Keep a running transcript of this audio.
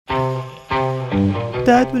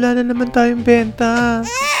Dad, wala na naman tayong benta.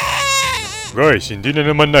 Guys, hindi na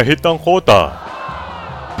naman na-hit ang quota.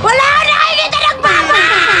 Wala na kayo dito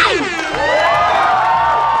nagbabay!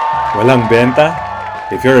 Walang benta?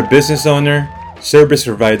 If you're a business owner, service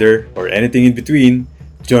provider, or anything in between,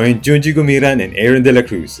 join Junji Gumiran and Aaron De La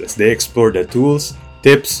Cruz as they explore the tools,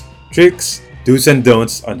 tips, tricks, do's and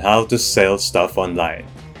don'ts on how to sell stuff online.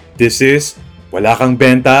 This is Wala Kang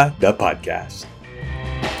Benta, the podcast.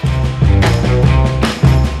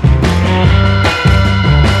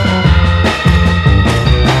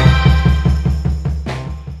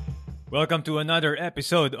 Welcome to another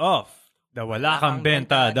episode of the Wala Kang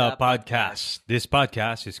Benta, the podcast. This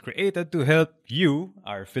podcast is created to help you,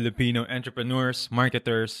 our Filipino entrepreneurs,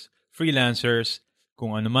 marketers, freelancers,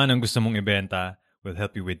 kung ano man ang gusto mong ibenta. We'll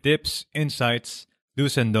help you with tips, insights,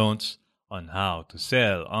 do's and don'ts on how to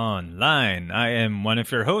sell online. I am one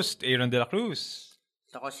of your hosts, Aaron De La Cruz.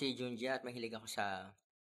 Ako si Junji at mahilig ako sa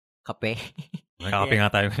kape. Kape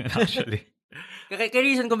nga tayo actually. Kaya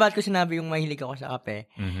reason kung bakit ko sinabi yung mahilig ako sa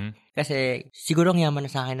kape. Mm-hmm. Kasi siguro ang yaman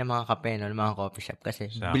na sa akin ng mga kape, no, ng mga coffee shop.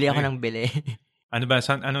 Kasi bili ako ng bili. Ano ba?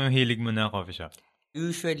 Anong hilig mo na coffee shop?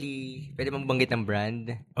 Usually, pwede mong banggit ng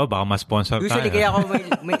brand. Oh, baka ma-sponsor tayo. Usually, kaya ako,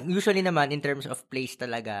 usually naman, in terms of place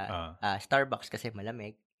talaga, Starbucks kasi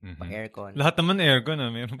malamig. Pa-aircon. Lahat naman aircon,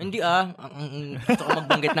 meron. Hindi gusto ko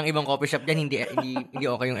magbanggit ng ibang coffee shop dyan, hindi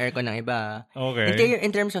okay yung aircon ng iba. Okay. In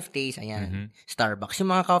terms of taste, ayan, Starbucks.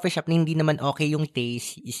 Yung mga coffee shop na hindi naman okay yung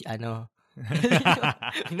taste is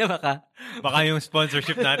Baka yung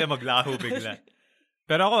sponsorship natin maglaho bigla.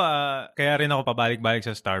 Pero ako, kaya rin ako pabalik-balik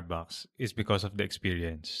sa Starbucks is because of the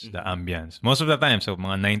experience, the ambience. Most of the time, so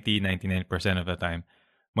mga 99% of the time,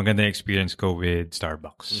 maganda yung experience ko with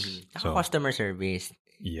Starbucks. So, customer service.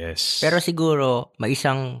 Yes. Pero siguro, may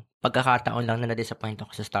isang pagkakataon lang na na-disappoint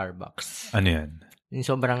ako sa Starbucks. Ano yan? Yung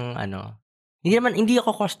sobrang, hindi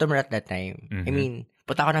ako customer at that time. I mean,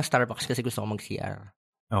 punta ako ng Starbucks kasi gusto ko mag-CR.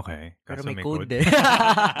 Okay. Pero may code eh.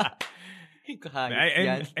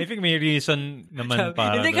 I think may reason naman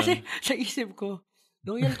para hindi kasi, sa isip ko,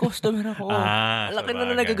 loyal customer ako. Laki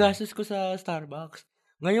na nagagastos ko sa Starbucks.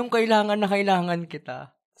 Ngayon, kailangan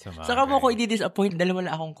kita. Saka mo ako i-disappoint dahil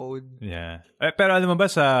wala akong code. Yeah. Pero alam mo ba,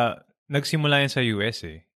 nagsimula yan sa US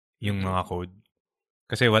yung mga code.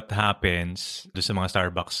 Kasi what happens doon sa mga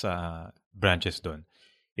Starbucks branches doon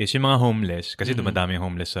is yung mga homeless, kasi dumadami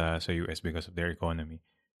yung homeless sa US because of their economy.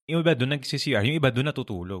 Yung iba doon nag-CCR, yung iba doon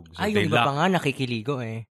natutulog. So yung iba pa nga nakikiligo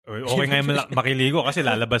eh. Okay nga yung makiligo kasi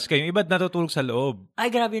lalabas ka. Yung iba natutulog sa loob. Ay,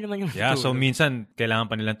 grabe naman yung Yeah, so minsan kailangan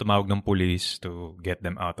pa nilang tumawag ng police to get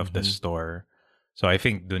them out of the store. So I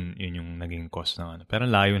think dun yun yung naging cause ng Pero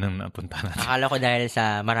layo nang napunta natin. Akala ko dahil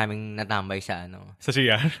sa maraming natambay sa Sa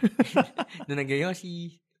CR? Doon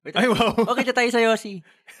nag-Yossi. Ay, wow. Okay, tayo sa Yossi.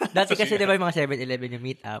 Dati kasi diba yung mga 7-Eleven yung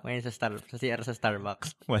meet up. Ngayon sa CR sa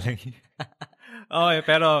Starbucks. Walang Okay,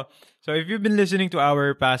 pero so if you've been listening to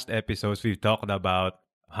our past episodes, we've talked about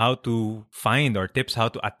how to find or tips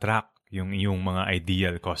how to attract yung mga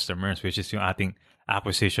ideal customers, which is yung ating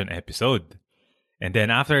acquisition episode. And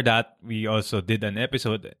then after that, we also did an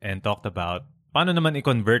episode and talked about paano naman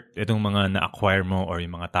i-convert itong mga na-acquire mo or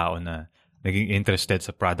yung mga tao na naging interested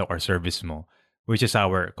sa product or service mo, which is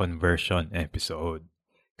our conversion episode.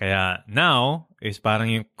 Kaya now is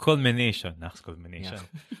parang yung culmination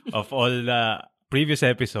of all the previous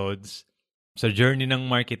episodes sa journey ng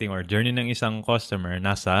marketing or journey ng isang customer.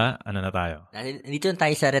 Nasa, na tayo? Dito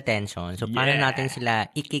tayo sa retention. So, paano natin sila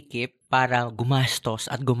ikikip para gumastos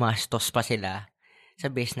pa sila sa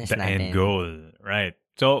business natin. The end goal. Right.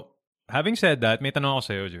 So, having said that, may tanong ako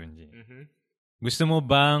sa'yo, Junji. Gusto mo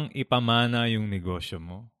bang ipamana yung negosyo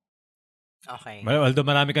mo? Okay. Although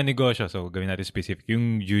marami kang negosyo, so gawin natin specific.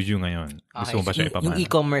 Yung Juju ngayon, gusto mo ba siya ipamana? Yung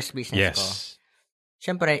e-commerce business ko. Yes.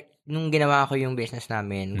 Siyempre, nung ginawa ko yung business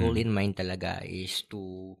namin, goal in mind talaga is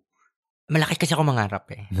to... Malaki kasi ako mangarap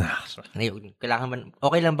eh.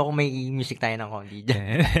 Okay lang ba kung may music tayo ng konti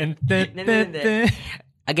dyan?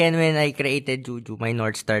 Again, when I created Juju, my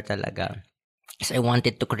North Star talaga is I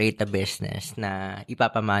wanted to create a business na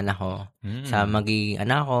ipapamana ko sa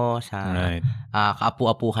anak ko, sa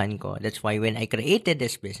kaapu-apuhan ko. That's why when I created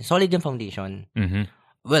this business, solid yung foundation.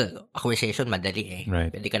 Well, acquisition, madali eh.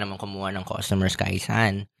 Right. Pwede ka naman kumuha ng customers kahit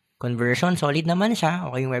saan. Conversion, solid naman siya.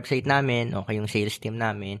 Okay yung website namin, okay yung sales team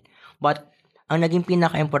namin. But, ang naging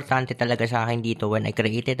pinaka-importante talaga sa akin dito when I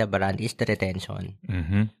created a brand is the retention.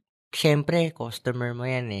 Siyempre, customer mo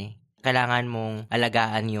yan eh. Kailangan mong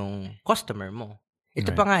alagaan yung customer mo.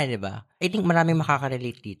 Ito pa nga, di ba? I think maraming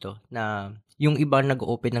makaka-relate dito na yung ibang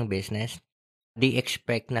nag-open ng business, they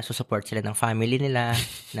expect na susupport sila ng family nila,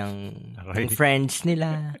 ng friends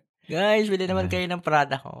nila. Guys, bili naman kayo ng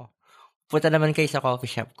product ko. Punta naman kayo sa coffee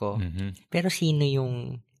shop ko. Pero sino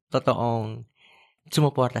yung totoong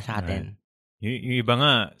sumuporta sa atin? Yung iba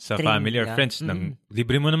nga, sa family or friends,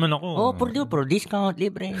 libre mo naman ako. Pro discount,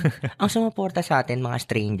 libre. Ang sumuporta sa atin, mga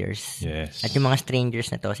strangers. Yes. At yung mga strangers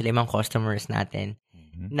na to, sila yung mga customers natin,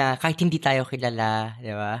 na kahit hindi tayo kilala,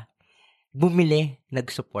 di ba? Bumili,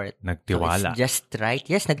 nag-support. Nagtiwala. So, it's just right.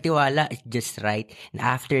 Yes, nagtiwala. It's just right. And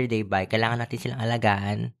after they buy, kailangan natin silang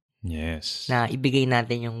alagaan. Yes. Na ibigay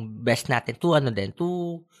natin yung best natin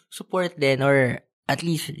to support din, or at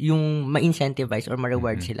least yung ma-incentivize or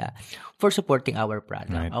ma-reward sila for supporting our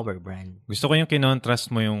product, our brand. Gusto ko yung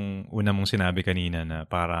kinontrast mo yung una mong sinabi kanina na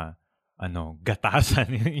para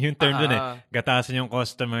gatasan. Yung term dun gatasan yung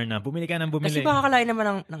customer na bumili ka ng bumili. Kasi baka kalain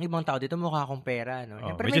naman ng ibang tao dito, mukha akong pera. No?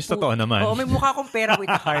 Which is totoo naman. May mukha akong pera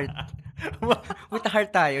with a heart. With a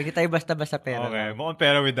heart tayo. Hindi tayo basta-basta pera. Okay, mukhang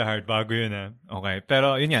pera with the heart. Bago yun Okay,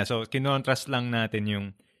 pero yun nga. So, kinontrast lang natin yung,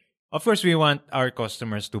 of course, we want our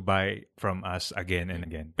customers to buy from us again and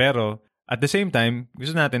again. Pero, at the same time,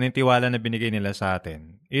 gusto natin yung tiwala na binigay nila sa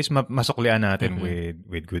atin is masuklian natin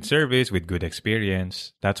with good service, with good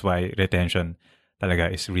experience. That's why retention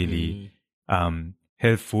talaga is really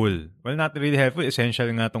helpful. Well, not really helpful. Essential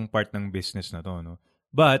nga tong part ng business na to. No?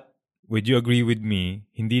 But, would you agree with me,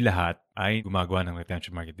 hindi lahat ay gumagawa ng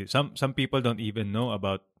retention marketing. Some people don't even know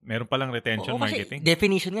about, meron palang retention marketing.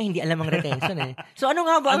 Definition nga, hindi alam ang retention So, ano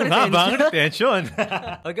nga ba ang retention? Ano nga ba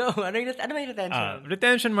ang retention? Ano yung retention?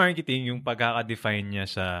 Retention marketing, yung pagkaka-define niya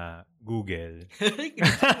sa Google.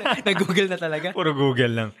 Nag-Google na talaga? Puro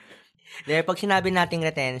Google lang. Pag sinabi nating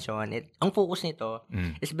retention, ang focus nito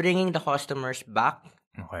is bringing the customers back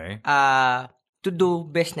to do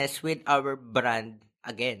business with our brand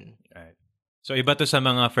again. Right. So, iba to sa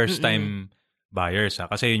mga first-time buyers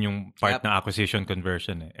kasi yun yung part ng acquisition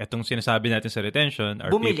conversion. Etong sinasabi natin sa retention are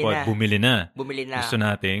bumili na. Gusto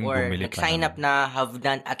nating bumili pa. Or nag-sign up na, have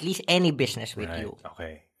done at least any business with you.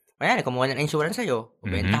 Okay. Ayan, kumuha na ng insurance sa'yo,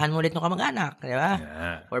 bentahan mo ulit ng kamag-anak, di ba?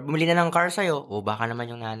 Yeah. Or bumili na ng car sa'yo, baka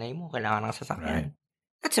naman yung nanay mo, kailangan ng sasakyan. Right.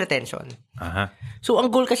 That's retention. So,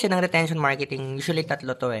 ang goal kasi ng retention marketing, usually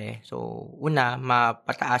tatlo to So, una,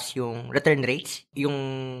 mapataas yung return rates. Yung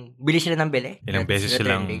bili sila ng bili. Ilang beses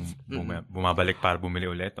silang bumabalik para bumili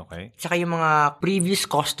ulit, okay? Saka yung mga previous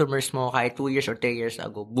customers mo, kahit 2 years or 3 years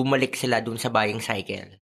ago, bumalik sila dun sa buying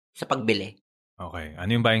cycle, sa pagbili. Okay. Ano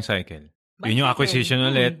yung buying cycle? Yun yung acquisition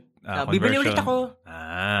ulit, bibili ulit ako.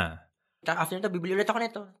 After nito, bibili ulit ako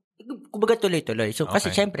nito. Kumbaga tuloy-tuloy. So,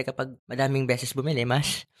 kasi syempre, kapag madaming beses bumili,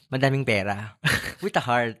 mas madaming pera. With a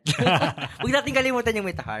heart. Huwag natin kalimutan yung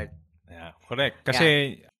with a heart. Yeah, correct.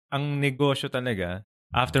 Kasi, ang negosyo talaga,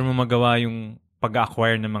 after mo magawa yung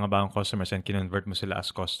pag-acquire ng mga bagong customers and kinonvert mo sila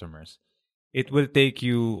as customers, it will take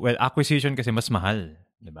you, acquisition kasi mas mahal.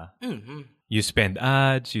 Diba? You spend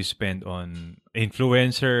ads, you spend on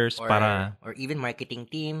influencers or even marketing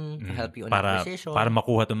team to help you on acquisition. Para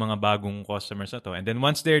makuha itong mga bagong customers na to. And then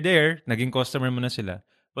once they're there, naging customer mo na sila,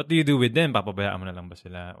 what do you do with them? Papabayaan mo na lang ba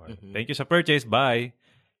sila? Or thank you sa purchase, bye.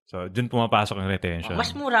 So, dun pumapasok ang retention.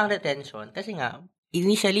 Mas mura ang retention kasi nga,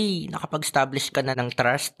 initially, nakapag-establish ka na ng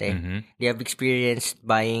trust They have experienced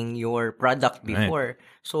buying your product before.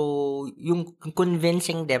 Right. So, yung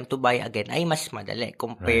convincing them to buy again ay mas madali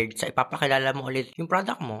compared sa ipapakilala mo ulit yung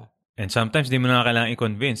product mo. And sometimes, di mo na kailangan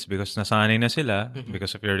i-convince because nasanay na sila,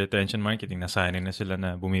 because of your retention marketing, nasanay na sila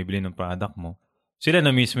na bumibili ng product mo. Sila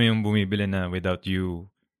na mismo yung bumibili na without you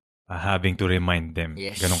having to remind them.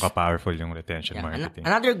 Yes. Ganun ka-powerful yung retention marketing.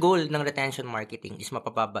 Another goal ng retention marketing is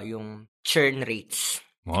mapababa yung churn rates.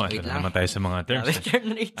 Ito naman tayo sa mga terms.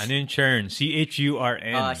 Churn rates. Ano yung churn?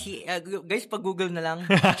 C-H-U-R-N. Guys, pag-google na lang,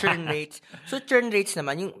 churn rates. So, churn rates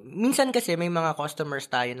naman, minsan kasi may mga customers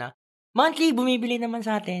tayo na monthly, bumibili naman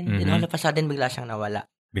sa atin. Then all of a sudden, bigla siyang nawala.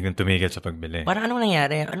 Biglang tumigil sa pagbili. Parang anong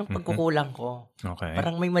nangyari? Anong pagkukulang ko? Okay.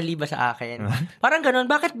 Parang may mali ba sa akin? Parang ganun,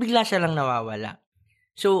 bakit bigla siya lang nawawala?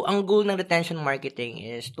 So, ang goal ng retention marketing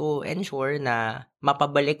is to ensure na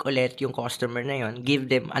mapabalik ulit yung customer na yon,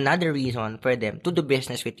 give them another reason for them to do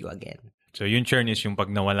business with you again. So, yung churn is yung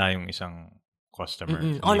pag nawala yung isang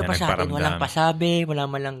customer. All of a sudden, walang pasabi, wala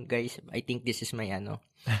man lang, guys, I think this is my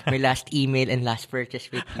my last email and last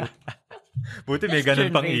purchase with you. Buti may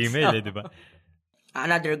ganun pang email, di ba?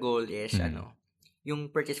 Another goal is,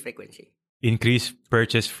 yung purchase frequency. Increase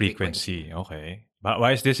purchase frequency. Okay.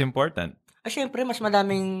 Why is this important? Syempre, mas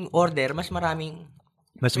madaming order, mas maraming...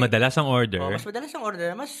 Mas madalas ang order. Mas madalas ang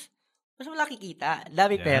order, mas malaki kita.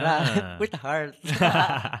 Dami pera. With a heart.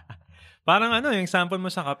 Parang yung sample mo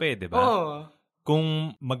sa kape, di ba?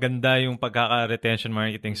 kung maganda yung pagkaka-retention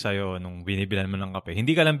marketing sa'yo nung binibilan mo ng kape,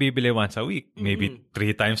 hindi ka lang bibili once a week. Maybe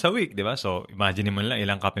 3 times a week, di ba? So, imagine mo lang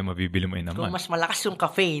ilang kape mabibili mo in a month. Kung mas malakas yung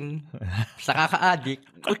caffeine sa kaka-addict,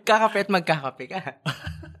 magkakape at magkakape ka.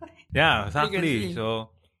 Yeah, exactly. So,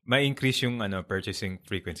 ma-increase yung purchasing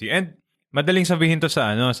frequency. And madaling sabihin to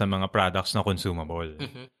sa mga products na consumable.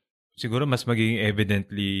 Siguro mas magiging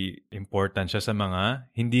evidently important siya sa mga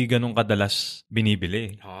hindi ganun kadalas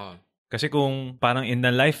binibili. Kasi kung parang in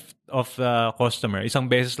the life of the customer,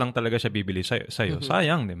 isang beses lang talaga siya bibili sa'yo.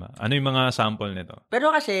 Sayang, di ba? Ano yung mga sample nito?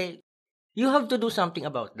 Pero kasi, you have to do something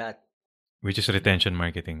about that. Which is retention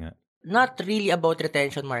marketing nga. Not really about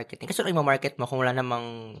retention marketing. Kasi kung i-market mo kung wala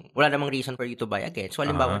namang reason for you to buy again. So,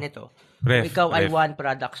 halimbawa nito, ikaw ay one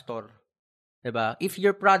product store. Diba? If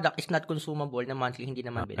your product is not consumable na monthly, hindi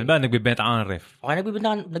naman bili. Ano ba? Nagbibenta ka ng ref? Okay,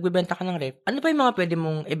 nagbibenta ka ng ref. Ano pa yung mga pwede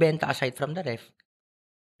mong ibenta aside from the ref?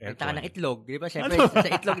 Benta ka ng itlog. Di ba? Siyempre, sa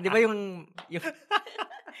itlog, di ba yung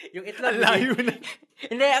itlog. Layo na.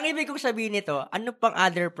 Hindi, ang ibig kong sabihin nito, ano pang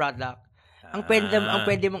other product ang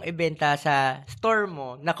pwede mong ibenta sa store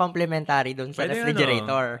mo na complementary doon sa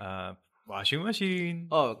refrigerator? Washing machine.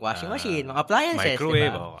 Washing machine, mga appliances,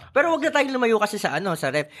 microwave. Diba? Pero wag na tayong lumayo kasi sa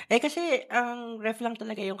ref. Kasi ang ref lang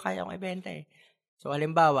talaga yung kaya kong ibenta eh. So,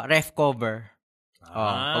 halimbawa, ref cover.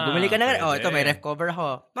 Pag bumili ka na ito may ref cover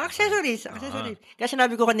ako. Mga accessories. Kasi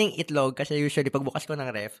sinabi ko kaning itlog kasi usually pagbukas ko ng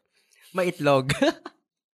ref, may itlog.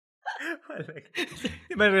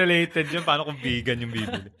 Di ba related yun? Paano kung vegan yung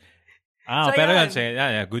bibili? So, pero yan,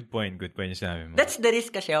 good point yung sinabi mo. That's the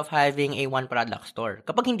risk kasi of having a one product store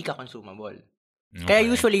kapag hindi ka consumable. Kaya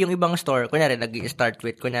usually yung ibang store, kunyari nag-start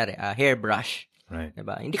with hairbrush. Right.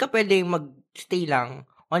 Diba? Hindi ka pwedeng mag-stay lang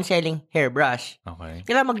on selling hairbrush. Okay.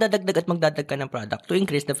 Kailangan magdadag ka ng product to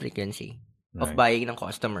increase the frequency of buying ng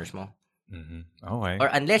customers mo. Okay. Or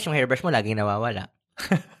unless yung hairbrush mo laging nawawala.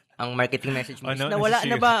 Ang marketing message mo is, nawala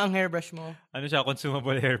na ba ang hairbrush mo? Ano siya?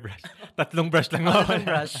 Consumable hairbrush. 3 brush lang nawawala. 3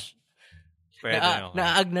 brush. Pwede.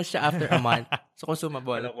 Naaagnas siya after a month. So,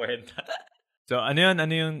 consumable. Wala kwenta. So, ano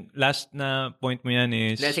yung last na point mo yan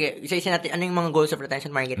is... Sige, isa natin, ano yung mga goals of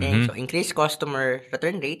retention marketing? So, increase customer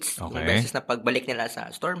return rates. Okay. Yung beses na pagbalik nila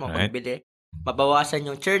sa store mo, pagbili. Mabawasan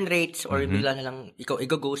yung churn rates or bigla na lang ikaw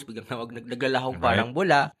i-ghost, biglang naglalahong parang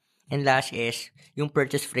bula. And last is, yung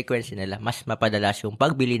purchase frequency nila, mas mapadalas yung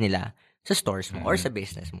pagbili nila sa stores mo or sa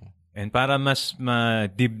business mo. And para mas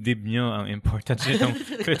ma-dib-dib nyo ang importance nitong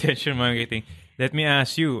retention marketing, let me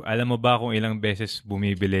ask you, alam mo ba kung ilang beses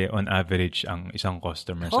bumibili on average ang isang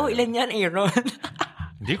customer? Ilan yan, Aaron?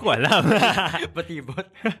 Hindi ko alam. Batibot.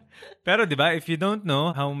 Pero di ba, if you don't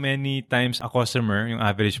know how many times a customer, yung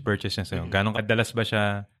average purchase niya sa'yo, ganong kadalas ba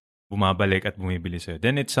siya bumabalik at bumibili sa'yo,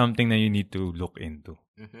 then it's something na you need to look into.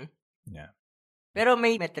 Yeah. Pero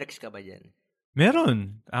may metrics ka ba dyan?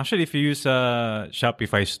 Meron. Actually, if you use a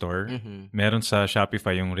Shopify store, meron sa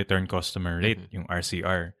Shopify yung return customer rate, yung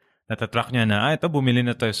RCR. Natatrack niya na, ito, bumili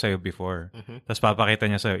na tayo sa'yo before. Tapos papakita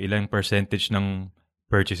niya sa'yo ilang percentage ng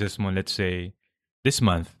purchases mo, let's say, this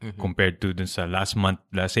month, compared to dun sa last month,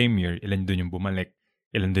 last same year, ilan dun yung bumalik,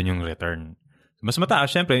 ilan dun yung return. Mas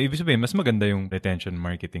mataas, syempre, ibig sabihin, mas maganda yung retention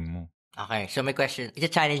marketing mo. Okay, so may question.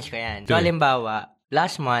 It's-challenge ko yan. So, halimbawa,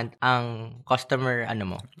 last month, ang customer, ang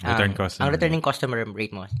returning customer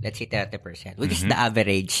rate mo, let's say 30%, which is the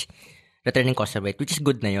average returning customer rate, which is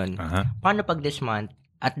good na yun. Paano pag this month,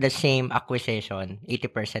 at the same acquisition,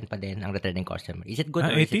 80% pa din ang returning customer? Is it good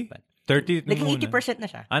or 80? is it bad? 30 naging 80% na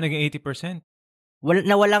siya. Naging 80%?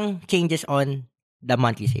 Na walang changes on the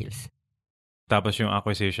monthly sales. Tapos yung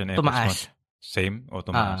acquisition tumaas. Same o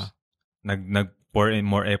tumaas? Nag-pour in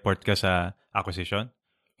more effort ka sa acquisition?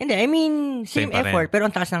 Hindi, I mean, same effort, pero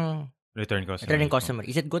ang taas ng returning customer.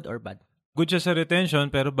 Is it good or bad? Good siya sa retention,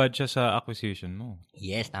 pero bad siya sa acquisition mo.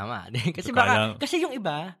 Yes, tama. Kasi kasi yung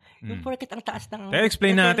iba, yung porket ang taas ng... Kaya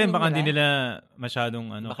explain natin, baka hindi nila masyadong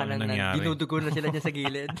baka kung nangyari. Dinudugo na sila dyan sa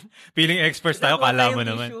gilid. Feeling experts tayo, kala mo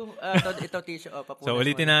naman. Ito tissue. So,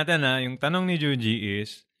 ulitin natin yung tanong ni Junji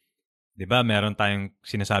is, di ba, meron tayong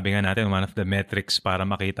sinasabi nga natin, one of the metrics para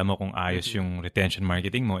makita mo kung ayos yung retention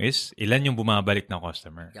marketing mo is, ilan yung bumabalik na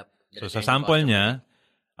customer. Yep. So, sa sample niya,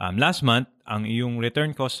 last month, ang iyong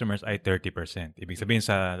return customers ay 30%. Ibig sabihin,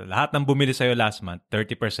 sa lahat ng bumili sa'yo last month,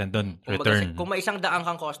 30% doon return. Kung may 100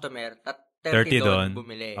 kang customer, 30 doon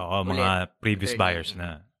bumili. Oo, mga previous buyers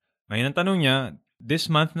na. Ngayon, ang tanong niya,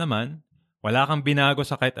 this month naman, wala kang binago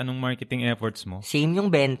sa kahit anong marketing efforts mo. Same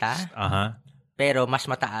yung benta. Pero mas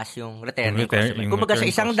mataas yung returning customer. Kung baga sa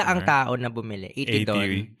 100 tao na bumili, 80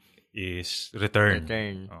 doon is return.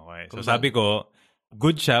 Okay. So sabi ko,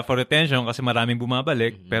 good siya for retention kasi maraming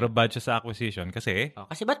bumabalik, pero bad siya sa acquisition kasi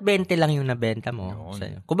Kasi ba't 20 lang yung nabenta mo?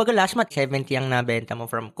 Yun. Kumbaga last month, 70 ang nabenta mo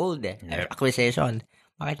from cold acquisition.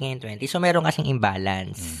 Bakit ngayon 20? So, meron kasing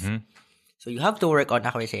imbalance. So, you have to work on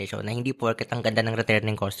acquisition na hindi porket ang ganda ng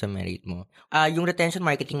returning customer rate mo. Yung retention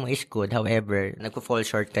marketing mo is good. However, nagpo-fall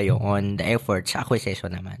short kayo on the effort sa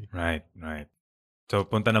acquisition naman. Right. So,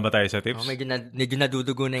 punta na ba tayo sa tips? Medyo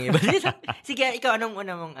nadudugo na yung iba. Sige, ikaw, anong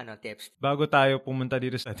una mong tips? Bago tayo pumunta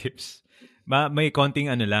dito sa tips, may konting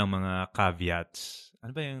mga caveats.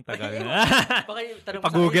 Ano ba yung Tagalog?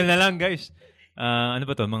 Pag-Google na lang, guys. Ano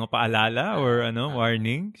ba to? Mga paalala or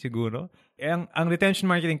warning siguro? Ang retention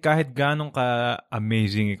marketing, kahit ganong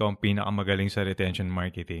ka-amazing ikaw ang pinakamagaling sa retention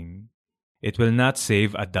marketing, it will not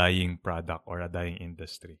save a dying product or a dying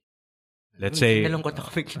industry. Let's say... Nalungkot ako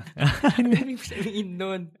bigla. Ano ibig sabihin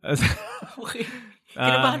nun? Okay.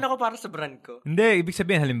 Kinabahan ako para sa brand ko. Hindi, ibig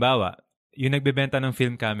sabihin, halimbawa, yung nagbebenta ng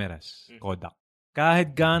film cameras, Kodak.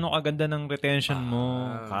 Kahit gaano kaganda ng retention mo,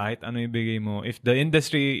 kahit ano ibigay mo, if the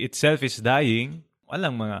industry itself is dying,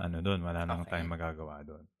 walang doon, wala nang tayong magagawa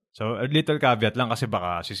doon. So, a little caveat lang kasi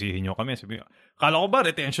baka sisihin nyo kami. Sabi, kala ko ba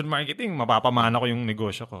retention marketing, mapapamana ko yung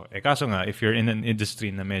negosyo ko. Kaso nga, if you're in an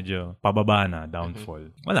industry na medyo pababa na,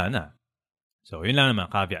 downfall, wala na. So, yun lang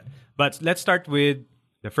naman, caveat. But let's start with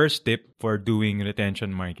the first tip for doing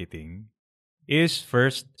retention marketing is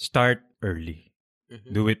first, start early.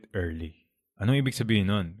 Do it early. Anong ibig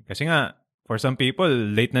sabihin nun? Kasi nga, for some people,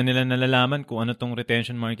 late na nila nalalaman kung ano tong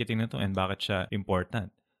retention marketing na to and bakit siya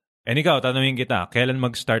important. And ikaw, tanungin kita, kailan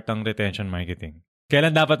mag-start ang retention marketing?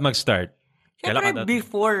 Kailan dapat mag-start? Siyempre,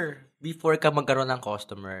 before ka magkaroon ng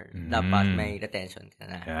customer, dapat may retention ka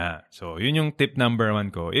na. Yeah. So, yun yung tip number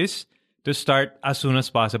 1 ko is to start as soon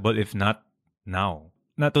as possible, if not now.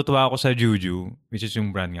 Natutuwa ako sa Juju, which is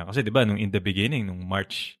yung brand nga. Kasi diba, nung in the beginning, nung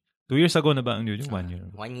March, 2 years ago na ba ang Juju? 1 year?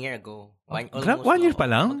 1 year ago. 1 year pa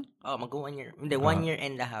lang? Mag-1 year. Hindi, 1 year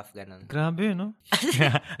and a half, ganun. Grabe, no?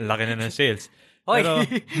 Laki na ng sales. Hoy! Pero,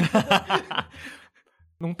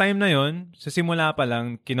 nung time na yon, sa simula pa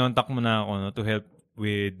lang, kinontak mo na ako to help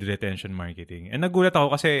with retention marketing. And nagulat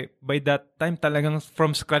ako kasi by that time talagang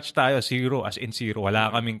from scratch tayo, zero, as in zero. Wala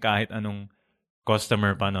kaming kahit anong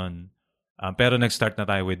customer pa nun. Pero nag-start na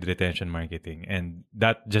tayo with retention marketing. And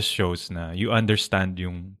that just shows na you understand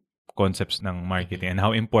yung concepts ng marketing and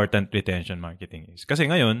how important retention marketing is. Kasi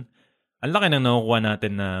ngayon, ang laki nang nakukuha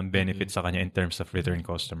natin na benefit sa kanya in terms of return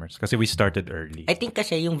customers. Kasi we started early. I think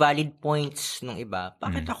kasi yung valid points nung iba,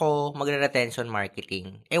 bakit ako magre-retention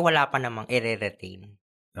marketing? Wala pa namang i-retain.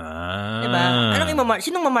 Diba?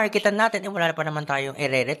 Sinong mamarketan natin? Wala pa naman tayong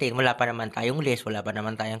i-retain. Wala pa naman tayong list. Wala pa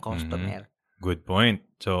naman tayong customer. Good point.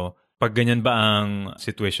 So, pag ganyan ba ang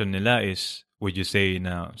situation nila is, would you say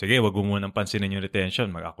na, sige, wag mo munang pansinin yung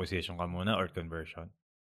retention, mag-acquisition ka muna or conversion?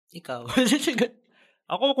 Ikaw.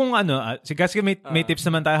 Ako kung kasi may tips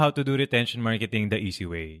naman tayo how to do retention marketing the easy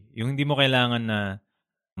way. Yung hindi mo kailangan na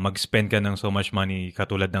mag-spend ka ng so much money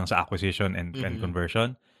katulad ng sa acquisition and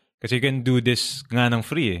conversion. Kasi you can do this nga ng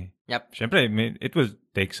free eh. Yep. Siyempre, it will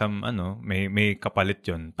take some, may kapalit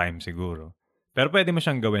yon time siguro. Pero pwede mo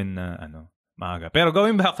siyang gawin na, maaga. Pero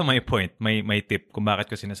going back to my point, may tip kung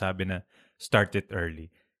bakit ko sinasabi na start it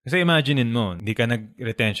early. Kasi imaginein mo, hindi ka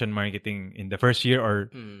nag-retention marketing in the first year or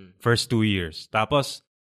first 2 years. Tapos,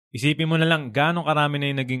 isipin mo na lang gano'ng karami na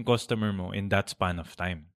yung naging customer mo in that span of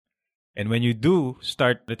time. And when you do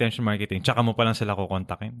start retention marketing, tsaka mo palang sila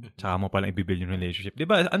kukontakin. Tsaka mo palang ibibuild yung relationship.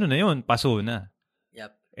 Diba, na yun? Paso na.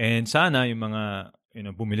 Yep. And sana yung mga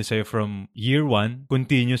bumili sa'yo from year 1,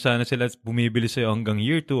 continue sana sila bumibili sa'yo hanggang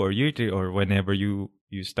year 2 or year 3 or whenever you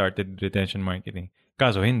started retention marketing.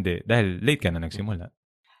 Kaso hindi, dahil late ka na nagsimula.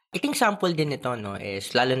 I think sample din nito,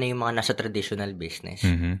 is lalo na yung mga nasa traditional business.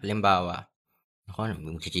 Halimbawa,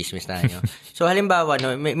 magchichismis na nyo. So, halimbawa,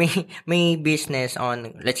 may business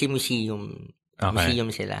on, let's say, museum. Okay.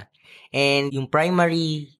 Museum sila. And yung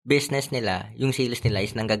primary business nila, yung sales nila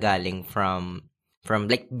is nanggagaling from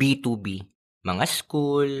like B2B. Mga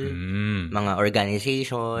school, mga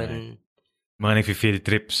organization. Mga nag-field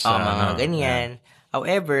trips. Mga ganyan. Yeah.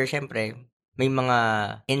 However, syempre, may mga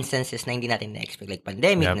instances na hindi natin na-expect. Like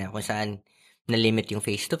pandemic na kung saan na-limit yung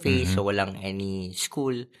face-to-face, so walang any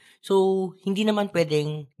school. So, hindi naman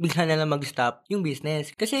pwedeng bigla na lang mag-stop yung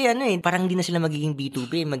business. Kasi parang hindi na sila magiging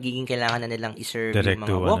B2B. Magiging kailangan na nilang iserve yung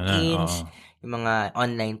mga walk-ins, yung mga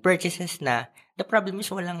online purchases na. The problem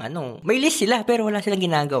is walang may list sila pero wala silang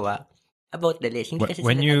ginagawa about the list. Hindi kasi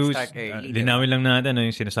when sila you start early. Linawin lang natin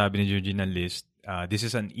yung sinasabi ni Eugene na list. This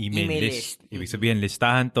is an email list. Ibig sabihin,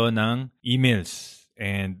 listahan to ng emails.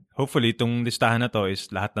 And hopefully, itong listahan na to is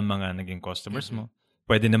lahat ng mga naging customers mo.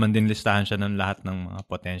 pwede naman din listahan siya ng lahat ng mga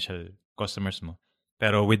potential customers mo.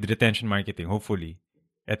 Pero with retention marketing, hopefully,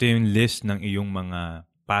 ito yung list ng iyong mga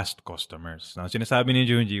past customers. Now, sinasabi ni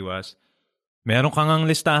Junji was, meron kang ang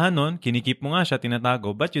listahan nun, kinikip mo nga siya,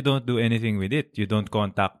 tinatago, but you don't do anything with it. You don't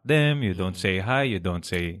contact them, you don't say hi, you don't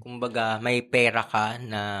say... Kumbaga, may pera ka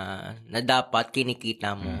na dapat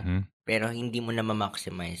kinikita mo, pero hindi mo na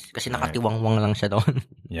ma-maximize. Kasi nakatiwangwang lang siya doon.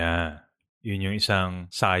 Yeah. Yun yung isang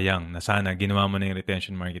sayang na sana ginawa mo na yung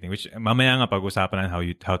retention marketing. Which, mamaya nga pag-usapan na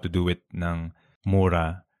how to do it ng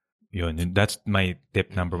mura. Yun, that's my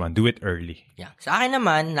tip number 1. Do it early. Yeah. Sa akin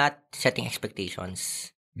naman, not setting expectations.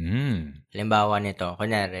 Halimbawa nito,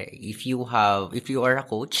 kunwari, if you are a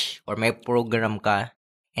coach or may program ka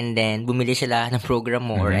and then bumili sila ng program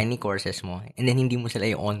mo or any courses mo and then hindi mo sila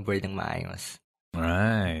yung onboard ng maayos.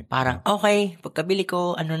 Right. Parang, okay, pagkabili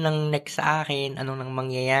ko, ano nang next sa akin, ano nang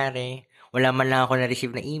mangyayari, wala man lang ako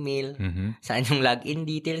na-receive na email, saan yung login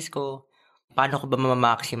details ko, paano ko ba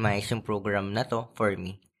ma-maximize yung program na to for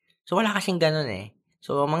me? So, wala kasing ganun eh.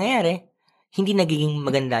 So, ang mangyayari, hindi nagiging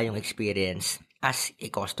maganda yung experience as a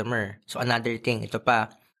customer. So, another thing, ito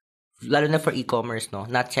pa, lalo na for e-commerce, no,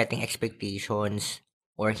 not setting expectations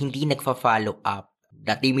or hindi nagfa-follow up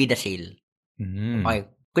that they made a sale. Okay.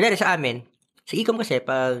 Kunyari sa amin, sa e-com kasi,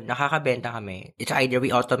 pag nakakabenta kami, it's either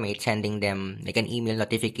we automate sending them like an email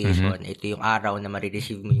notification. Ito yung araw na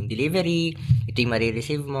marireceive mo yung delivery, ito yung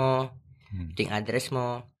marireceive mo, ito yung address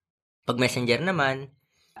mo. Pag messenger naman,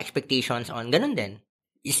 expectations on, ganun din.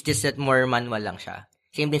 It's just that more manual lang siya.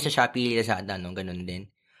 Same din sa Shopee, Lazada, no? Ganun din.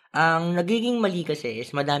 Ang nagiging mali kasi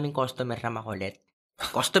is madaming customer na makulit.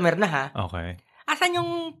 Customer na ha? Okay. Asan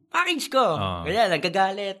yung package ko? Ganyan,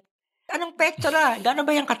 nagagalit. Anong pektora? Gano'n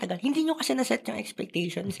ba yung katagal? Hindi nyo kasi naset yung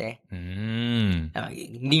expectations eh.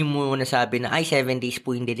 Hindi mo nasabi na, 7 days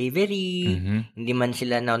po yung delivery. Hindi man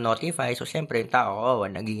sila na-notify. So, siyempre, yung tao,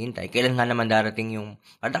 naghihintay. Kailan nga naman darating yung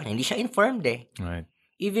product? Hindi siya informed eh. Right.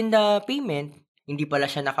 Even the payment, hindi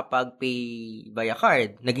pala siya nakapag-pay via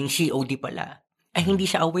card. Naging COD pala. Ay, hindi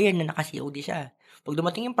siya aware na naka-COD siya. Pag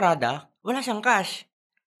dumating yung product, wala siyang cash.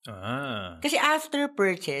 Kasi after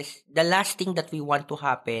purchase, the last thing that we want to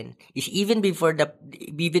happen is even before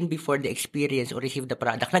the experience or receive the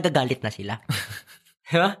product, nagagalit na sila.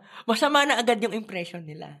 Diba? Masama na agad yung impression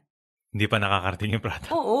nila. Hindi pa nakakarating yung product.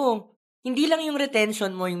 Oo. Hindi lang yung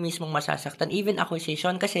retention mo yung mismong masasaktan. Even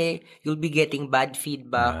acquisition kasi you'll be getting bad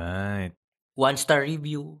feedback. Right. 1-star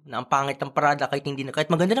review na ang pangit ng product kahit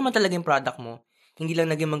maganda naman talaga yung product mo, hindi lang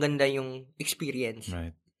naging maganda yung experience.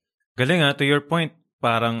 Right. Galing to your point,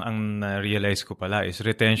 parang ang na-realize ko pala is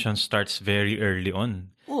retention starts very early on.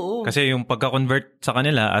 Oo. Kasi yung pagka-convert sa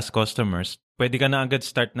kanila as customers, pwede ka na agad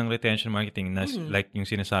start ng retention marketing na like yung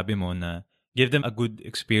sinasabi mo na give them a good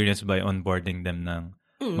experience by onboarding them ng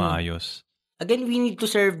maayos. Again, we need to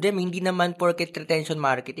serve them. Hindi naman porket retention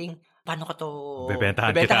marketing. Paano ka to?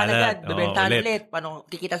 Bebentahan kita agad. Bebentahan ulit. Paano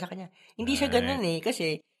kikita sa kanya? Hindi siya ganun eh.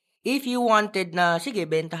 Kasi if you wanted na, sige,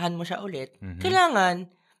 bentahan mo siya ulit, kailangan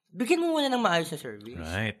bigyan mo muna ng maayos na service.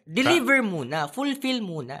 Right. Deliver muna. Fulfill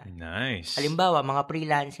muna. Nice. Halimbawa, mga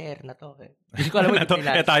freelancer na to. Hindi ko alam yung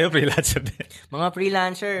freelancer. Tayo freelancer din. Mga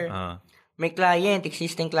freelancer. May client,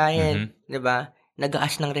 existing client. Diba?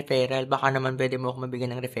 Nag-aas ng referral. Baka naman pwede mo ako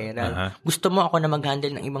mabigyan ng referral. Gusto mo ako na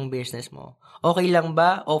mag-handle ng ibang business mo. Okay lang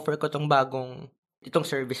ba? Offer ko itong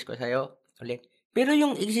service ko sa'yo. Ulit. Pero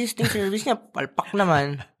yung existing service niya, palpak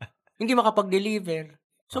naman. Hindi makapag-deliver.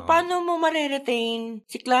 So, paano mo mare-retain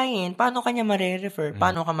si client? Paano kanya mare-refer?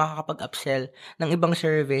 Paano ka makakapag-upsell ng ibang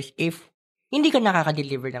service if hindi ka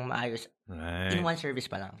nakaka-deliver ng maayos? Right. In one service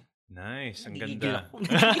pa lang. Nice. Ang ganda.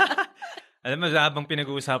 Alam mo, habang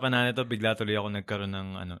pinag-uusapan na ito, bigla tuloy ako nagkaroon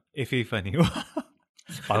ng epiphany.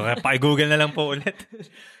 Pa-Google na lang po ulit.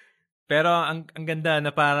 Pero ang ganda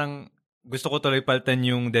na parang gusto ko tuloy palitan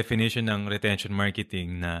yung definition ng retention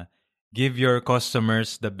marketing na give your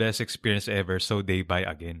customers the best experience ever so they buy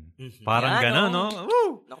again. Parang gano'n, no?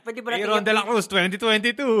 Woo! Naku, pwede ba natin Aaron de la Cruz,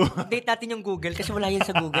 2022. Update natin yung Google kasi wala yan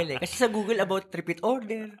sa Google eh. Kasi sa Google about repeat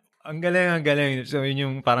order. Ang galing. So, yun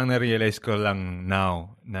yung parang na-realize ko lang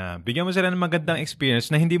now na bigyan mo sila ng magandang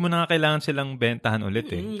experience na hindi mo na kailangan silang bentahan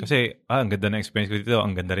ulit eh. Kasi, ang ganda ng experience ko dito,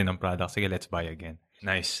 ang ganda rin ng product. Sige, let's buy again.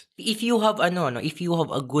 Nice. If you have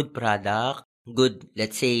a good product,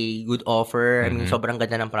 let's say, good offer, I mean, sobrang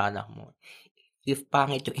ganda ng product mo. If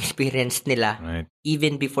pangit yung experience nila, right,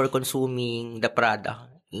 even before consuming the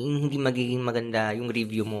product, hindi magiging maganda yung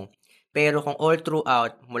review mo. Pero kung all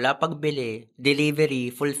throughout, mula pagbili,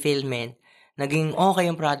 delivery, fulfillment, naging okay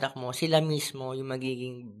yung product mo, sila mismo yung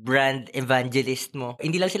magiging brand evangelist mo.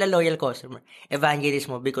 Hindi lang sila loyal customer,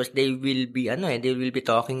 evangelist mo because they will be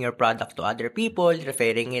talking your product to other people,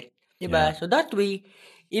 referring it, 'di ba? Yeah. So that way,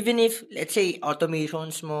 even if let's say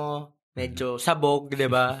automations mo medyo sabog,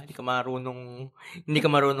 'di ba? Hindi ka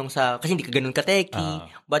marunong sa kasi hindi ka ganoon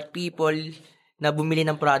ka-techy, but people na bumili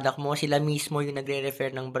ng product mo, sila mismo yung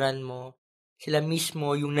nagre-refer ng brand mo. Sila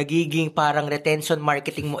mismo yung nagiging parang retention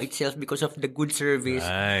marketing mo itself because of the good service,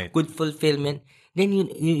 Right. good fulfillment. Then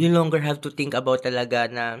you no longer have to think about talaga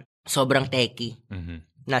na sobrang techy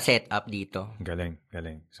na setup dito. Galing.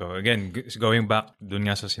 So again, going back dun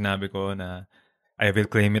nga sa sinabi ko na I will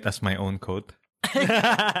claim it as my own quote.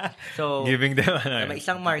 So, giving them may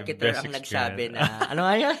isang marketer best ang nagsabi experience. na, ano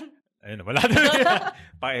nga yan? Ayun, wala na.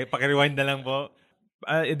 Paki-rewind na lang po.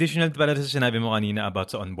 Additional pala sa sinabi mo kanina about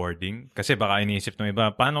sa onboarding. Kasi baka iniisip ng iba,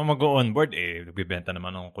 paano mag-onboard? Nagbibenta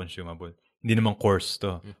naman ako consumable. Hindi naman course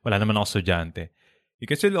to. Wala naman ako estudyante. You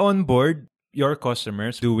can still onboard your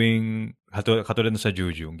customers doing, katulad sa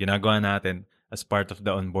Juju, ginagawa natin as part of the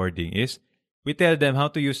onboarding is, we tell them how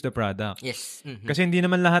to use the product. Yes. Mm-hmm. Kasi hindi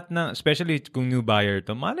naman lahat na, especially kung new buyer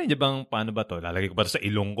to, malay niya bang paano ba to? Lalagay ko ba to sa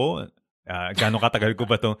ilong ko? Gano'ng katagal ko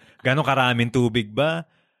ba to? Gano'ng karaming tubig ba?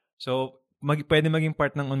 So, pwede maging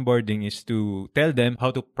part ng onboarding is to tell them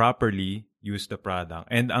how to properly use the product.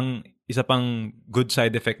 And ang isa pang good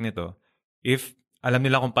side effect nito, if alam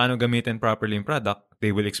nila kung paano gamitin properly yung product,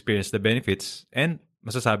 they will experience the benefits and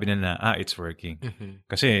masasabi nila na, it's working. Mm-hmm.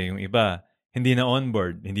 Kasi yung iba, hindi na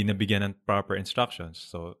onboard, hindi na bigyan ng proper instructions.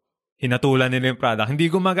 So, hinatulan nila yung product. Hindi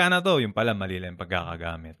gumagana to. Yung pala, mali lang yung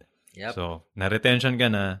pagkakagamit. Yep. So, na-retention ka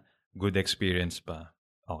na, good experience pa.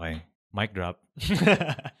 Okay. Mic drop.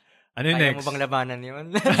 Ano yung Kaya next? mo bang labanan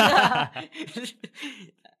yun?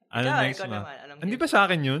 Ano Ikaw, next ikaw mo? naman, anong Hindi ba sa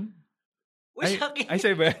akin yun? Uy, sa akin. Ay, sa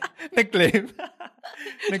iba. Nag-claim.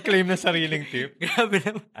 Nag-claim na sariling tip. Grabe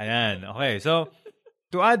naman. Ayan. Okay. So,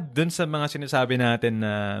 to add dun sa mga sinasabi natin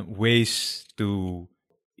na ways to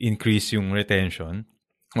increase yung retention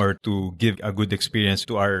or to give a good experience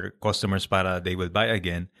to our customers para they will buy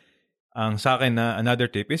again, ang sa akin na another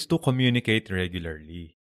tip is to communicate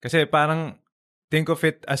regularly. Kasi parang think of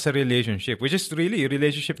it as a relationship, which is really,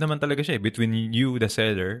 relationship naman talaga siya between you, the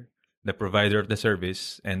seller, the provider of the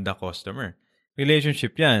service, and the customer.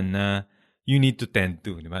 Relationship yan na you need to tend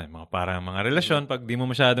to, di ba? Parang mga relasyon, pag di mo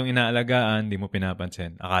masyadong inaalagaan, di mo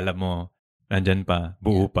pinapansin. Akala mo, nandyan pa,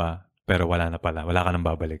 buo pa, pero wala na pala. Wala ka nang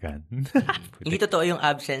babalikan. Hindi totoo yung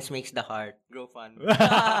absence makes the heart grow fond.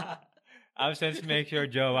 Absence makes your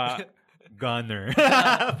jowa gunner.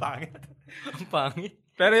 Pangit. Ang pangit.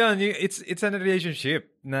 Pero yun, it's a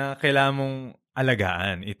relationship na kailangan mong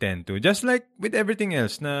alagaan, i-tend to. Just like with everything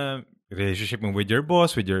else na relationship mo with your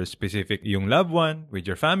boss, with your specific, yung loved one, with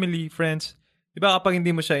your family, friends. Diba kapag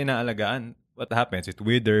hindi mo siya inaalagaan, what happens? It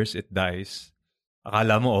withers, it dies.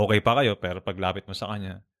 Akala mo okay pa kayo, pero paglapit mo sa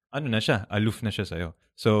kanya, ano na siya? Aloof na siya sa'yo.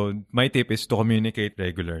 So, my tip is to communicate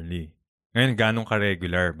regularly. Ngayon, ganong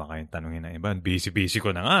ka-regular? Baka yung tanongin ng iba. Busy-busy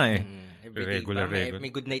ko na nga eh. Regular.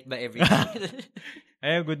 May good night ba every day?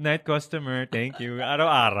 Ay, good night, customer. Thank you.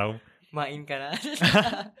 Araw-araw. Main ka na.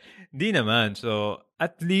 Di naman. So,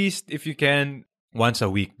 at least if you can, once a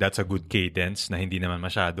week, that's a good cadence na hindi naman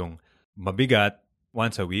masyadong mabigat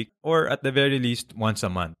once a week or at the very least, once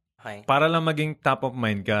a month. Okay. Para lang maging top of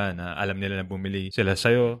mind ka na alam nila na bumili sila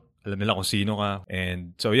sa'yo, alam nila kung sino ka.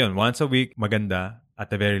 And so, yun, once a week, maganda. At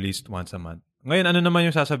the very least, once a month. Ngayon, ano naman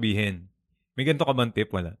yung sasabihin? May ganito ka bang tip?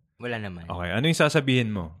 Wala? Wala naman. Okay, ano yung sasabihin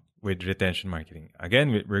mo with retention marketing? Again,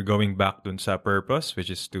 we're going back dun sa purpose, which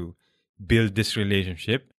is to build this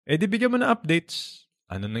relationship. Di bigyan mo na updates.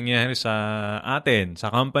 Ano nangyari sa atin, sa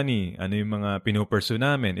company? Ano yung mga pinupursue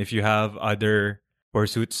namin? If you have other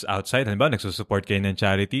pursuits outside, halimbawa, nagsusupport kayo ng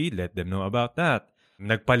charity, let them know about that.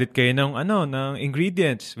 Nagpalit kayo ng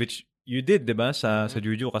ingredients, which you did, di ba, sa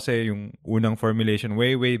Juju kasi yung unang formulation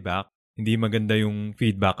way back, hindi maganda yung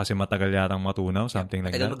feedback kasi matagal yatang matunaw, something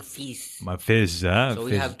like that. Matagal mag-fizz. Ma-fizz, ha? So,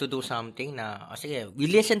 we have to do something na, sige,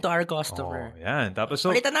 we listen to our customer. Yan. Tapos,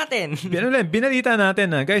 so, Palitan natin. binalita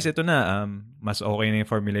natin na, guys, ito na, mas okay na yung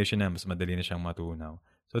formulation na, mas madali na siyang matunaw.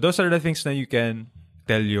 So, those are the things na you can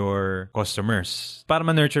tell your customers para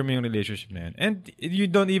ma-nurture mo yung relationship na yun. And you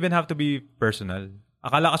don't even have to be personal.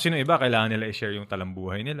 Akala kasi ng iba, kailangan nila i-share yung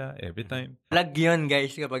talambuhay nila every time. Vlog yun,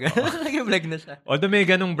 guys, kapag nag-vlog na siya. Although may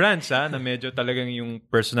ganung brands, na medyo talagang yung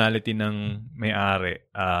personality ng may-ari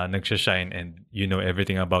nagsashine and you know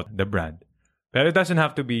everything about the brand. Pero it doesn't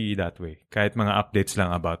have to be that way. Kahit mga updates lang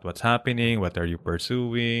about what's happening, what are you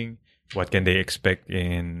pursuing, what can they expect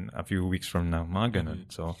in a few weeks from now, mga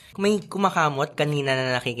ganun. So, Kung may kumakamot kanina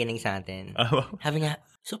na nakikinig sa atin, sabi nga,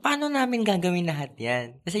 so paano namin gagawin lahat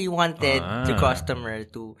yan? Kasi you wanted the customer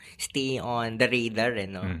to stay on the radar,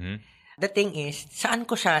 no? The thing is, saan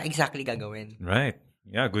ko siya exactly gagawin? Right.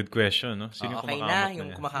 Yeah, good question, no? Sino okay kumakamot na, yung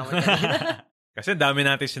kumakamot kanina. Kasi dami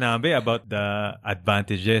natin sinabi about the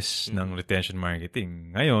advantages ng retention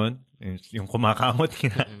marketing. Ngayon, yung kumakamot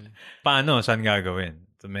na, paano? Saan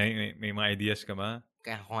gagawin? So, may mga ideas ka ba?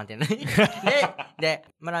 Kaya content. Hindi.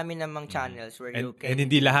 Marami namang channels where you can... And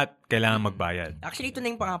hindi lahat kailangan magbayad. Actually, ito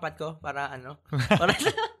na yung pangapat ko. Para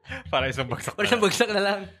para isang bagsak para isang bagsak na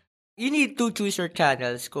lang. You need to choose your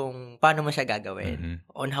channels kung paano mo siya gagawin.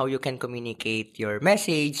 On how you can communicate your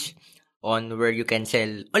message, on where you can sell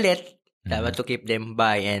ulit, dapat to keep them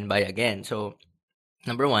buy and buy again. So,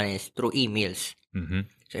 number one is through emails.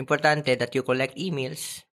 So, importante that you collect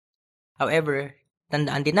emails. However,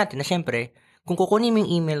 tandaan din natin na siyempre, kung kukunin mo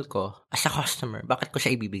yung email ko as a customer, bakit ko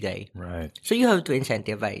siya ibibigay? Right. So, you have to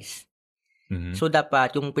incentivize. So,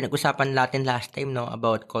 dapat, yung pinag-usapan natin last time, no,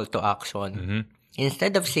 about call to action,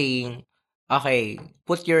 instead of saying, okay,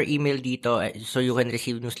 put your email dito so you can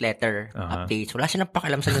receive newsletter updates. Wala silang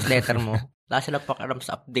pakialam sa newsletter mo. Wala silang pakialam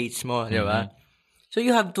sa updates mo, di ba? So,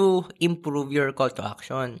 you have to improve your call to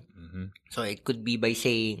action. So, it could be by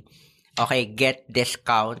saying, okay, get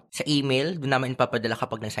discount sa email, doon naman ipapadala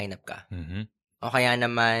kapag nag-sign up ka. O kaya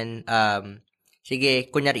naman,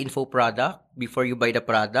 sige, kunyari info product, before you buy the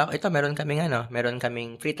product, ito, meron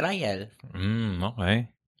kaming free trial.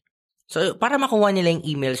 Okay. So, para makuha nila yung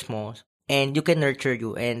emails mo, and you can nurture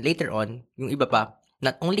you, and later on, yung iba pa,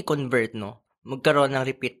 not only convert, no, magkaroon ng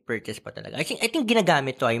repeat purchase pa talaga. I think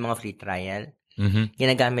ginagamit to yung mga free trial.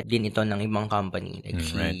 Ginagamit din ito ng ibang company, like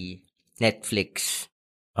si Netflix.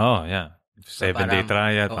 Oh, yeah. 7-day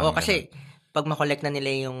trial. Oo, kasi pag makollect na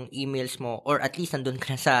nila yung emails mo, or at least nandun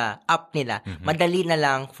ka sa app nila, madali na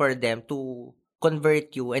lang for them to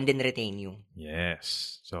convert you and then retain you.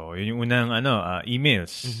 Yes. So, yun yung unang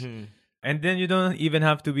emails. And then you don't even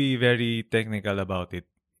have to be very technical about it.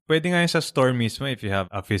 Pwede nga yung sa store mismo if you have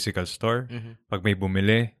a physical store. Pag may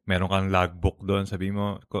bumili, meron kang logbook doon. Sabi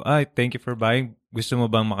mo, thank you for buying. Gusto mo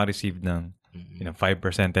bang makareceive ng 5%,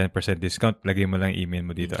 10% discount? Lagay mo lang email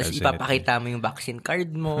mo dito. Tapos ipapakita mo yung vaccine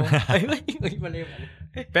card mo.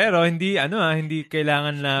 Pero hindi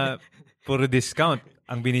kailangan na puro discount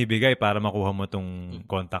ang binibigay para makuha mo tong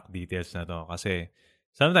contact details na to. Kasi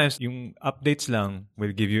sometimes yung updates lang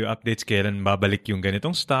will give you updates kailan babalik yung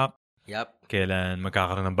ganitong stock. Kailan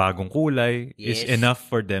magkakaroon ng bagong kulay is enough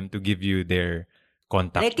for them to give you their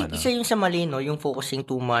contact. I think isa yung sa mali, no? Yung focusing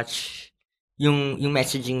too much yung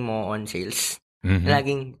messaging mo on sales.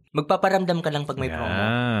 Laging magpaparamdam ka lang pag may promo.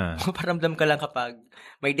 Magpaparamdam ka lang kapag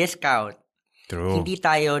may discount. True. Hindi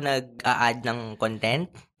tayo nag-a-add ng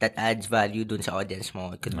content that adds value dun sa audience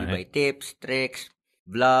mo. It could be by tips, tricks,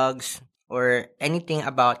 vlogs, or anything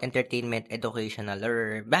about entertainment, educational,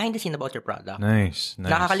 or behind the scene about your product. Nice.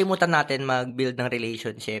 Nakakalimutan natin mag-build ng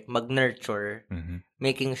relationship, mag-nurture,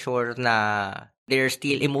 making sure na they're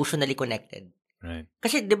still emotionally connected. Right.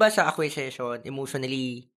 Kasi 'di ba sa acquisition,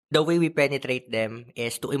 emotionally, the way we penetrate them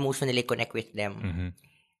is to emotionally connect with them.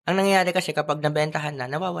 Ang nangyayari kasi kapag nabentahan na,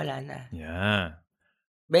 nawawala na. Yeah.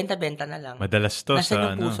 Benta-benta na lang. Madalas to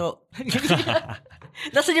Nasaan yung puso?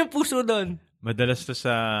 Nasaan yung puso doon? Madalas to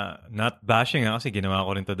sa not bashing kasi ginawa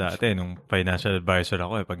ko rin to dati nung financial advisor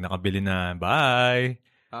ako. Pag nakabili na, bye!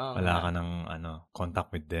 Wala ka ng contact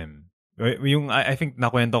with them. Yung, I think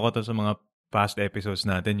nakwento ko to sa mga past episodes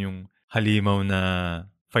natin, yung halimaw na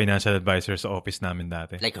financial advisor sa office namin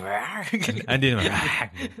dati. Like, Hindi naman.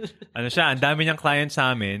 Ang dami niyang client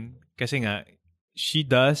sa amin kasi nga, she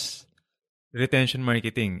does retention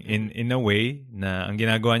marketing in a way na ang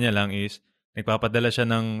ginagawa niya lang is nagpapadala siya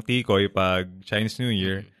ng tikoy pag Chinese New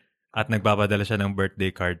Year at nagpapadala siya ng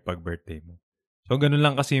birthday card pag birthday mo. So, ganun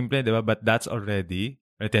lang kasimple, di ba? But that's already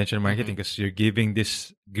retention marketing because you're giving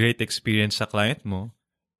this great experience sa client mo.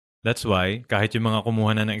 That's why, kahit yung mga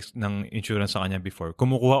kumuha na ng insurance sa kanya before,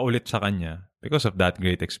 kumukuha ulit sa kanya because of that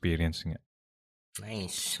great experience nga.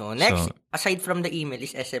 Nice. So, next, aside from the email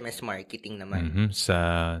is SMS marketing naman.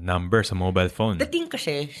 Sa number, sa mobile phone. The thing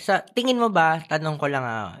kasi, sa tingin mo ba, tanong ko lang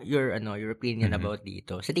your opinion about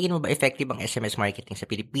dito. Sa tingin mo ba effective ang SMS marketing sa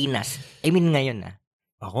Pilipinas? I mean ngayon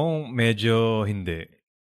Ako, medyo hindi.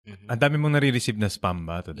 Ang dami mong nare-receive na spam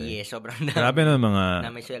ba today? Yes, sobrang dami. Grabe na mga na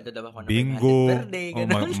may sweldo daw ako na bingo, birthday,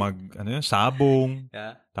 sabong.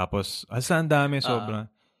 Tapos, ang dami, sobrang.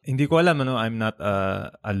 Hindi ko alam, I'm not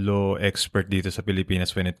a law expert dito sa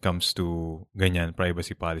Pilipinas when it comes to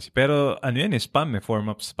privacy policy. Pero, spam, form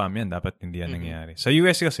of spam yan. Dapat hindi yan nangyayari. Sa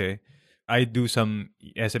US kasi, I do some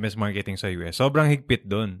SMS marketing sa US. Sobrang higpit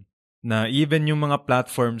doon. Na even yung mga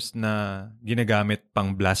platforms na ginagamit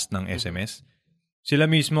pang blast ng SMS, sila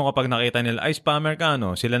mismo kapag nakita nila, ay spammer ka,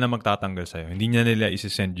 sila na magtatanggal sa'yo. Hindi na nila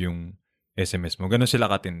isi-send yung SMS mo. Ganun sila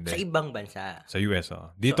katindi. Sa ibang bansa. Sa US,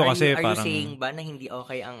 Dito kasi are parang... you saying ba na hindi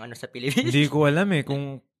okay ang sa Pilipinas? Hindi ko alam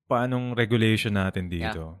kung paanong regulation natin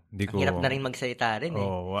dito. Yeah. Ang hirap na rin magsalita rin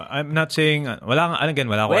I'm not saying... wala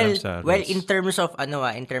ko alam sa rules. Well, in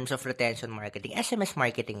terms of retention marketing, SMS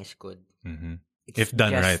marketing is good. Mm-hmm. If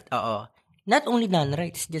done right. Not only done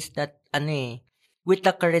right, it's just that, with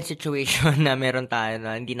the current situation na meron tayo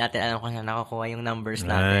na hindi natin alam kung saan nakakuha yung numbers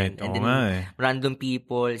natin. And then, random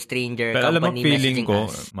people, stranger, pero company messaging ko,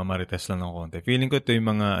 us. mamarites lang ng konti. Feeling ko ito yung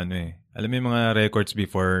mga, alam mo yung mga records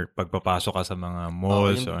before pagpapasok ka sa mga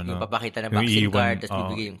malls or yung papakita ng vaccine card, tapos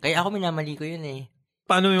bibigay yung. Kaya ako minamali ko yun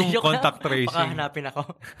Paano yung contact tracing? Pakahanapin ako.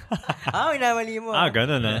 Minamali mo.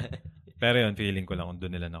 Ganun Pero yun, feeling ko lang kung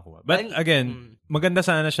doon nila nakuha. But again, maganda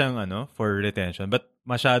sana siyang for retention. But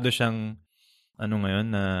masyado siyang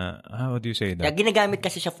ngayon na, how do you say that? Yeah, ginagamit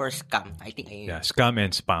kasi siya for scam. I think ayun. Yeah, scam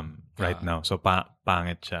and spam right now. So,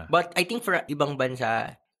 pangit siya. But I think for ibang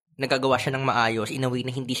bansa, nagagawa siya ng maayos in a way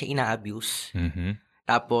na hindi siya ina-abuse. Mm-hmm.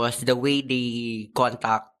 Tapos, the way they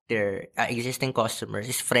contact their existing customers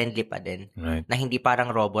is friendly pa din. Right. Na hindi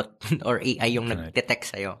parang robot or AI yung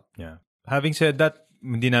nag-detect sa'yo. Yeah. Having said that,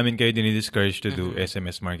 hindi namin kayo dinidiscourage to do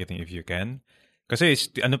SMS marketing if you can. Kasi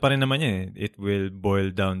pa rin naman yan It will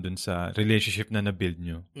boil down dun sa relationship na na-build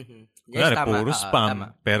nyo. Yes, tama. Puro spam. Tama.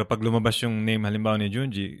 Pero pag lumabas yung name halimbawa ni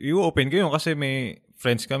Junji, i-open ko yun kasi may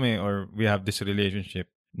friends kami or we have this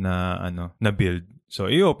relationship na na-build. So,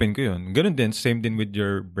 i-open ko yun. Ganun din, same din with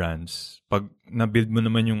your brands. Pag na-build mo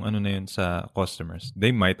naman yung na yun sa customers,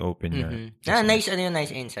 they might open your...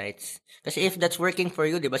 Nice insights. Kasi if that's working for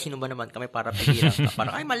you, di ba, sino ba naman kami para paghirap ka?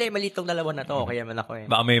 Parang, mali itong dalawa na to. Kaya man ako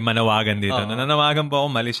Baka may manawagan dito. Nananawagan po ako,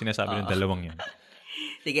 mali sinasabi ng dalawang yan.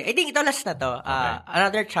 Sige, I think ito last na to.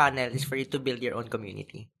 Another channel is for you to build your own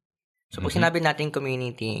community. So, pag sinabi natin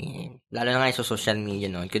community, lalo na nga sa social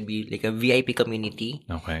media, it could be like a VIP community,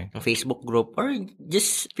 okay, ng Facebook group, or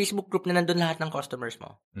just Facebook group na nandun lahat ng customers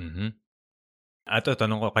mo. Mm-hmm. At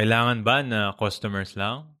tanong ko, kailangan ba na customers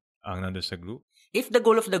lang ang nandun sa group? If the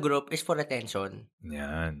goal of the group is for retention.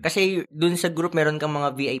 Yan. Kasi dun sa group, meron kang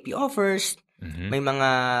mga VIP offers, may mga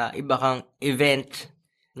iba kang event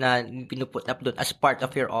na pinuput up doon as part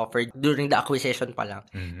of your offer during the acquisition pa lang.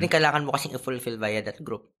 Then kailangan mo kasing i-fulfill via that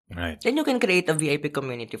group. Right. Then you can create a VIP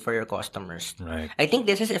community for your customers. Right. I think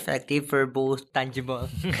this is effective for both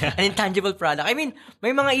tangible and intangible product. I mean,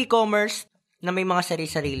 may mga e-commerce na may mga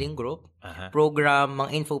sarili-sariling group, program,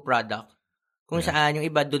 mga info product, kung saan yung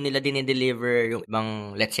iba doon nila dinideliver yung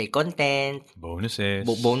ibang, let's say, content, bonuses,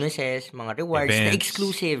 mga rewards, events, na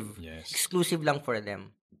exclusive. Yes. Exclusive lang for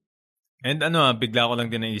them. And bigla ko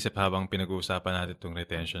lang din naisip habang pinag-uusapan natin itong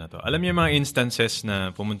retention na to. Alam niyo yung mga instances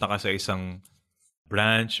na pumunta ka sa isang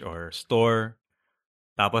branch or store,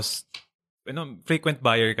 tapos, frequent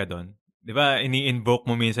buyer ka doon. Di ba, ini-invoke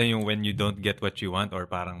mo minsan yung when you don't get what you want or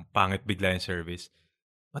parang pangit bigla yung service.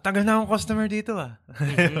 Matagal na akong customer dito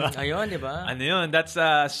Ayun, di ba? Yun? That's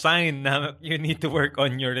a sign na you need to work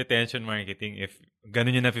on your retention marketing if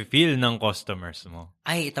ganun yung nafe-feel ng customers mo.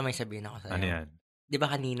 Ay, ito may sabihin ako sa'yo. Ano yan? Di ba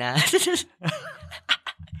kanina?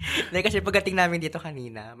 Kasi pagdating namin dito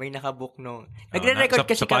kanina, may nakabook nung... Nagre-record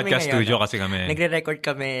kasi sa kami podcast ngayon. studio kasi kami. Nagre-record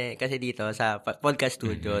kami kasi dito sa podcast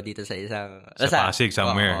studio, dito sa isang... Sa Pasig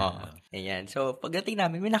somewhere. Ayan. So, pagdating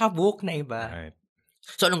namin, may nakabook na iba. Right.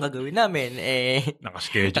 So, anong gagawin namin?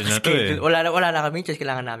 Nakaschedule na to Wala na kami, just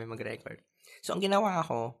kailangan namin mag-record. So, ang ginawa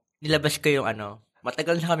ko, nilabas ko yung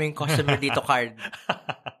matagal na kaming customer dito card.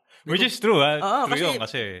 Which is true, True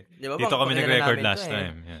kasi diba, dito kami nag-record last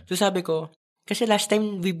time. Yeah. So sabi ko, kasi last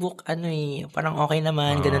time we book, parang okay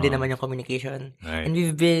naman, ganun din naman yung communication. Right. And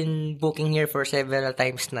we've been booking here for several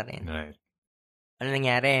times na rin. Right. Ano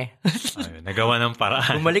nangyari? Nagawa ng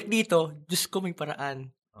paraan. Bumalik dito, Diyos ko may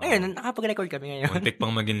paraan. Ayun, nakapag-record kami ngayon. Muntik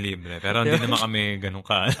pang maging libre. Pero hindi naman kami ganun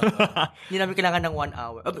ka. Hindi namin kailangan ng 1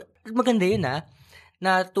 hour. Maganda yun na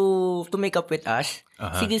to make up with us,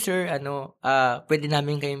 sige sir, pwede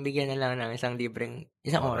namin kayong bigyan na lang ng isang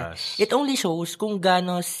oras. It only shows kung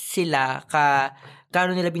gaano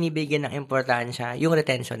nila binibigyan ng importansya, yung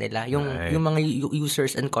retention nila, yung mga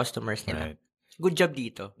users and customers nila. Right. Good job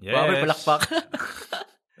dito. Yes. Wow, may palakpak.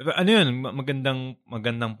 Yun,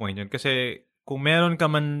 magandang point yun. Kasi kung meron ka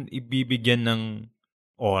man ibibigyan ng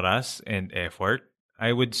oras and effort,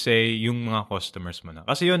 I would say yung mga customers mo na.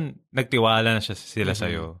 Kasi yun, nagtiwala na sila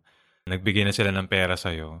sa'yo. Nagbigay na sila ng pera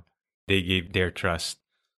sa'yo. They gave their trust.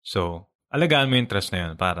 So, alagaan mo yung trust na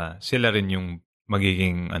yun para sila rin yung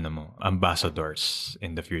magiging ambassadors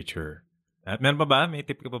in the future. At meron pa ba? May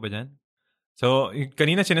tip ka pa ba dyan? So,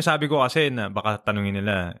 kanina sinasabi ko kasi na baka tanungin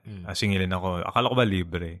nila, singilin ako. Akala ko ba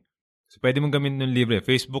libre? So, pwede mong gamitin ng libre.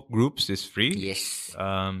 Facebook groups is free. Yes.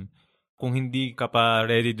 Kung hindi ka pa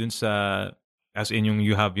ready dun sa, as in yung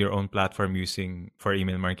you have your own platform using for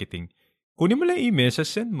email marketing, kunin mo lang email,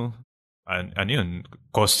 send mo. Ano yun?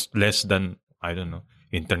 Cost less than, I don't know,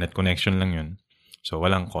 internet connection lang yun. So,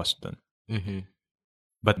 walang cost dun. Mm-hmm.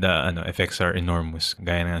 But the effects are enormous,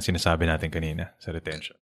 gaya na sinasabi natin kanina sa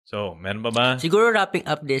retention. So, meron ba? Siguro wrapping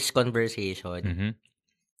up this conversation,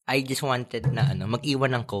 I just wanted na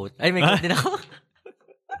mag-iwan ng quote. Ay, may quote din ako.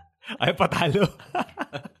 Ay, patalo.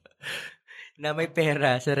 Na may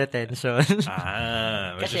pera sa retention. Which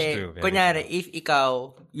Kasi, is true. kunyari, if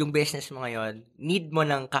ikaw, yung business mo ngayon, need mo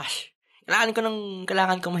ng cash.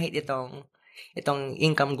 Kailangan ko ma-hit itong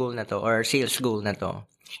income goal na to or sales goal na to.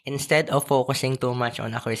 Instead of focusing too much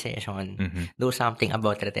on acquisition, do something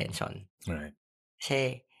about retention. Right.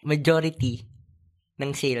 Kasi, majority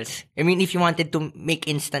ng sales, I mean, if you wanted to make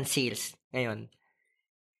instant sales, ngayon,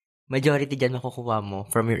 majority dyan makukuha mo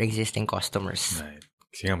from your existing customers. Right.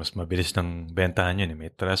 Kasi nga, mas mabilis ng bentahan yun.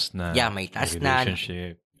 May trust na. Yeah, may trust na.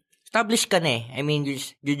 Relationship. Established ka na eh. I mean, you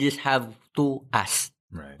just have to ask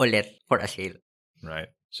ulit for a sale. Right.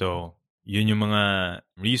 So, yun yung mga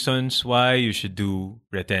reasons why you should do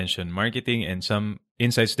retention marketing and some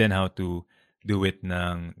insights then how to do it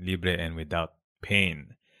ng libre and without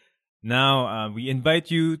pain. Now, we invite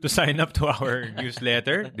you to sign up to our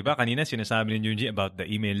newsletter. Diba kanina sinasabi ni Junji about the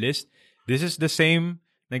email list. This is the same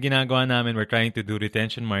na ginagawa namin. We're trying to do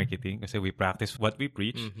retention marketing kasi we practice what we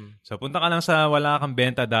preach. So, punta ka lang sa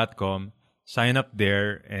walakambenta.com, sign up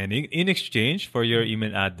there, and in exchange for your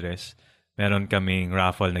email address, meron kaming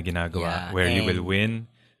raffle na ginagawa where you will win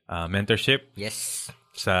mentorship. Yes.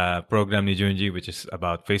 Sa program ni Junji, which is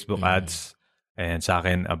about Facebook ads, and sa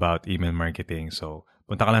akin about email marketing. So,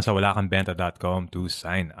 punta ka lang sa walakambenta.com to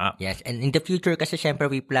sign up. Yes, and in the future kasi syempre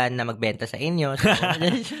we plan na magbenta sa inyo.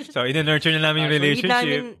 So, in-nurture na namin yung relationship. So,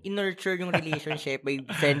 hindi namin in-nurture yung relationship by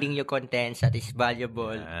sending you content that is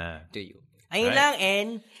valuable to you. Ayun lang,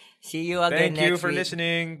 and see you again next week. Thank you for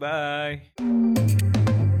listening. Bye!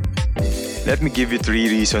 Let me give you 3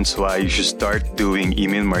 reasons why you should start doing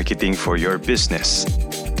email marketing for your business.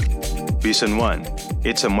 Reason 1,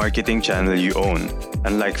 it's a marketing channel you own.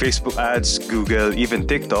 Unlike Facebook ads, Google, even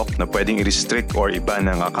TikTok na pwedeng i-restrict or iban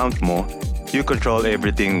ang account mo, you control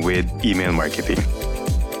everything with email marketing.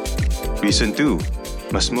 Reason 2,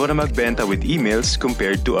 mas mura magbenta with emails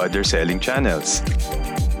compared to other selling channels.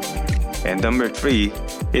 And number 3,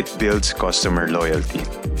 it builds customer loyalty.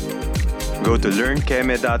 Go to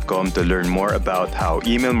learnkeme.com to learn more about how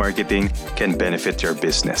email marketing can benefit your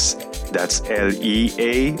business. That's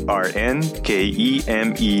learnkeme.com.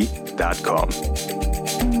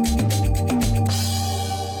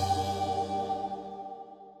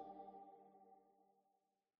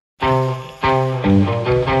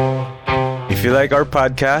 If you like our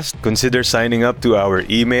podcast, consider signing up to our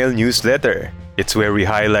email newsletter. It's where we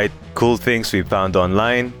highlight cool things we found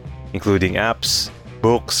online, including apps,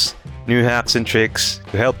 books, new hacks and tricks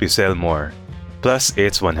to help you sell more. Plus,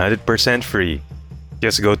 it's 100% free.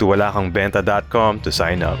 Just go to walakangbenta.com to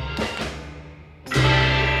sign up.